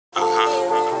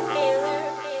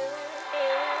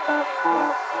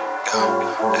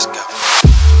Let's go.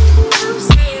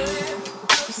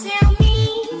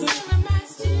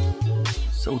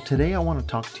 So today I want to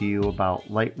talk to you about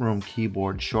Lightroom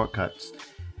keyboard shortcuts.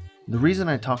 The reason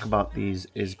I talk about these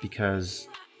is because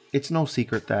it's no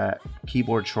secret that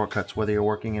keyboard shortcuts, whether you're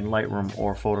working in Lightroom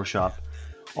or Photoshop,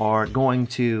 are going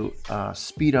to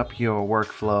speed up your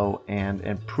workflow and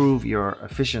improve your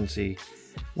efficiency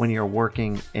when you're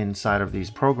working inside of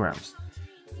these programs.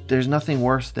 There's nothing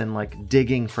worse than like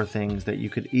digging for things that you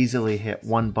could easily hit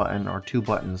one button or two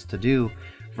buttons to do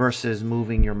versus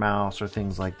moving your mouse or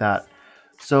things like that.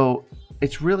 So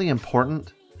it's really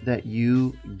important that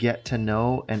you get to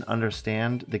know and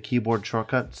understand the keyboard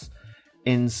shortcuts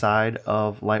inside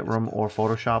of Lightroom or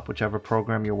Photoshop, whichever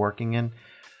program you're working in.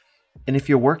 And if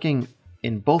you're working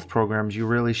in both programs, you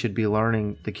really should be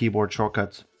learning the keyboard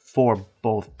shortcuts for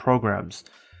both programs.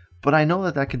 But I know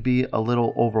that that could be a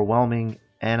little overwhelming,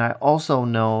 and I also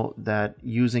know that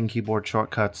using keyboard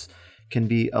shortcuts can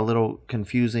be a little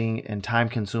confusing and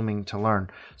time-consuming to learn.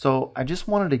 So I just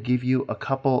wanted to give you a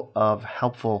couple of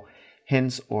helpful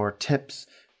hints or tips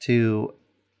to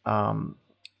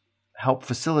help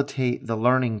facilitate the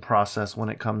learning process when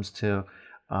it comes to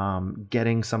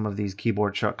getting some of these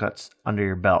keyboard shortcuts under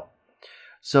your belt.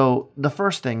 So the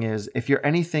first thing is, if you're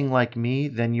anything like me,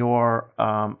 then you're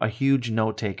a huge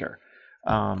note taker.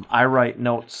 I write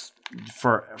notes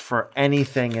for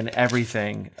anything and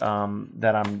everything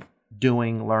that I'm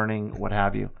doing, learning, what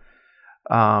have you.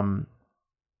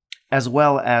 As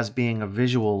well as being a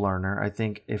visual learner. I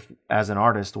think if as an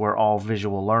artist, we're all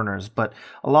visual learners, but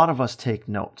a lot of us take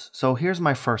notes. So here's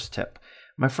my first tip.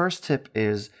 My first tip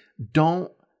is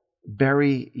don't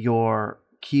bury your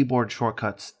keyboard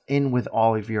shortcuts in with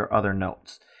all of your other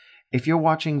notes. If you're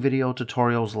watching video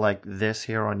tutorials like this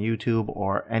here on YouTube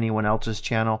or anyone else's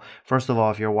channel, first of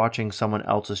all, if you're watching someone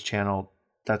else's channel,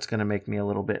 that's going to make me a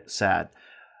little bit sad.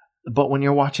 But when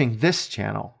you're watching this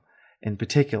channel in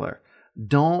particular,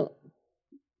 don't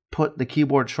put the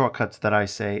keyboard shortcuts that I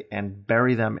say and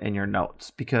bury them in your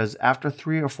notes, because after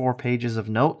 3 or 4 pages of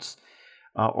notes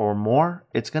or more,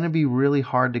 it's going to be really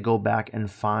hard to go back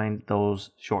and find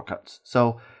those shortcuts.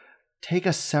 So take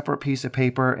a separate piece of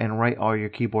paper and write all your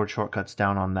keyboard shortcuts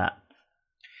down on that.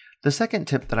 The second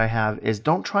tip that I have is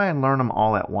don't try and learn them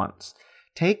all at once.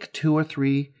 Take 2 or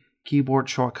 3 keyboard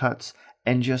shortcuts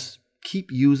and just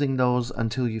keep using those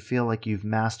until you feel like you've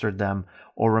mastered them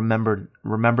or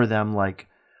remember them like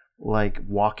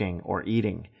walking or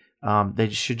eating. They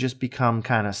should just become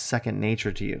kind of second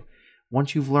nature to you.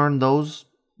 Once you've learned those,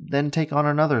 then take on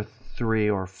another 3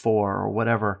 or 4 or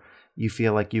whatever you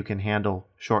feel like you can handle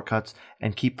shortcuts,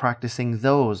 and keep practicing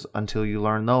those until you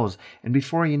learn those. And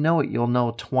before you know it, you'll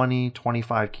know 20,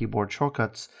 25 keyboard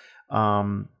shortcuts,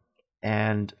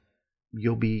 and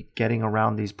you'll be getting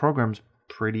around these programs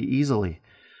pretty easily.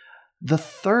 The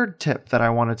third tip that I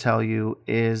want to tell you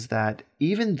is that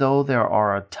even though there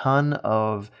are a ton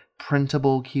of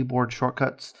printable keyboard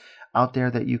shortcuts out there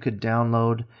that you could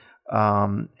download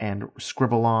and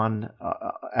scribble on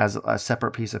as a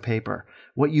separate piece of paper,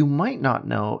 what you might not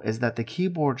know is that the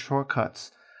keyboard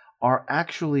shortcuts are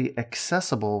actually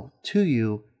accessible to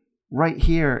you right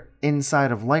here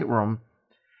inside of Lightroom,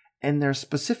 and they're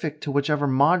specific to whichever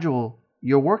module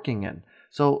you're working in.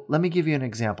 So let me give you an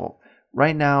example.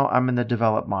 Right now I'm in the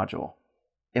Develop module.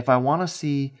 If I want to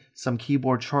see some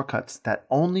keyboard shortcuts that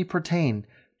only pertain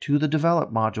to the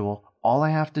Develop module, all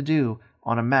I have to do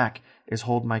on a Mac is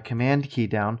hold my Command key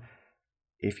down.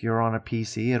 If you're on a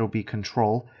PC, it'll be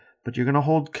Control, but you're going to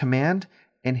hold Command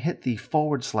and hit the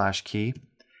 / key,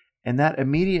 and that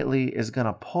immediately is going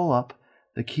to pull up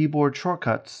the keyboard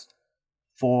shortcuts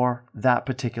for that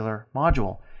particular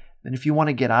module. Then if you want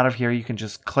to get out of here, you can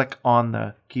just click on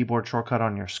the keyboard shortcut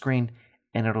on your screen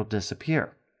and it'll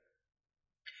disappear.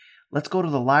 Let's go to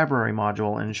the Library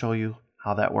module and show you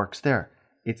how that works there.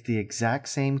 It's the exact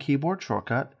same keyboard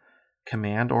shortcut,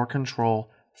 Command or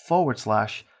Control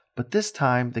 /, but this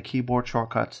time the keyboard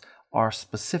shortcuts are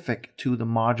specific to the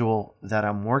module that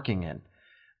I'm working in.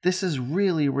 This is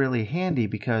really, really handy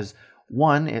because,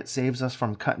 one, it saves us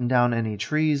from cutting down any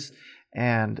trees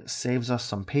and saves us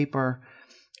some paper.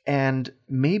 And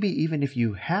maybe even if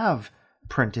you have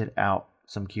printed out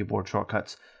some keyboard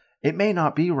shortcuts, it may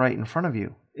not be right in front of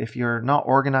you. If you're not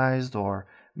organized, or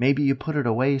maybe you put it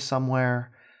away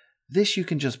somewhere, this you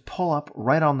can just pull up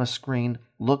right on the screen,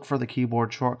 look for the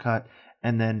keyboard shortcut,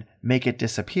 and then make it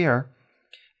disappear.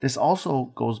 This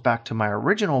also goes back to my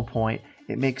original point.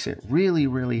 It makes it really,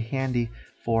 really handy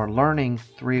for learning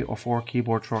 3 or 4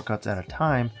 keyboard shortcuts at a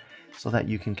time, so that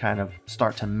you can kind of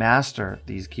start to master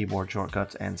these keyboard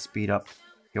shortcuts and speed up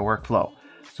your workflow.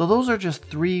 So those are just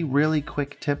 3 really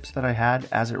quick tips that I had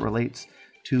as it relates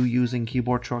to using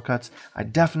keyboard shortcuts. I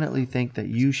definitely think that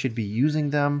you should be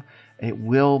using them. It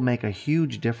will make a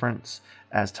huge difference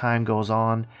as time goes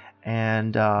on.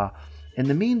 And in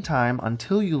the meantime,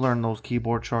 until you learn those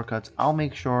keyboard shortcuts, I'll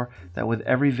make sure that with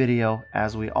every video,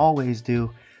 as we always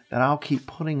do, that I'll keep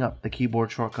putting up the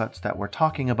keyboard shortcuts that we're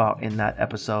talking about in that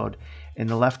episode in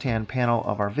the left-hand panel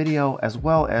of our video, as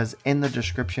well as in the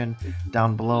description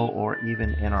down below or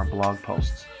even in our blog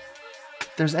posts.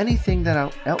 If there's anything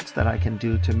else that I can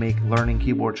do to make learning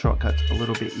keyboard shortcuts a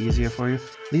little bit easier for you,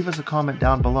 leave us a comment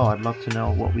down below. I'd love to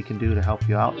know what we can do to help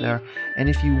you out there. And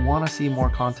if you want to see more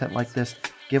content like this,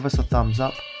 give us a thumbs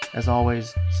up. As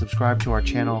always, subscribe to our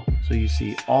channel so you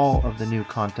see all of the new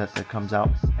content that comes out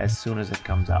as soon as it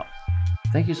comes out.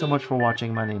 Thank you so much for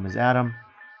watching. My name is Adam.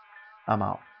 I'm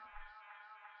out.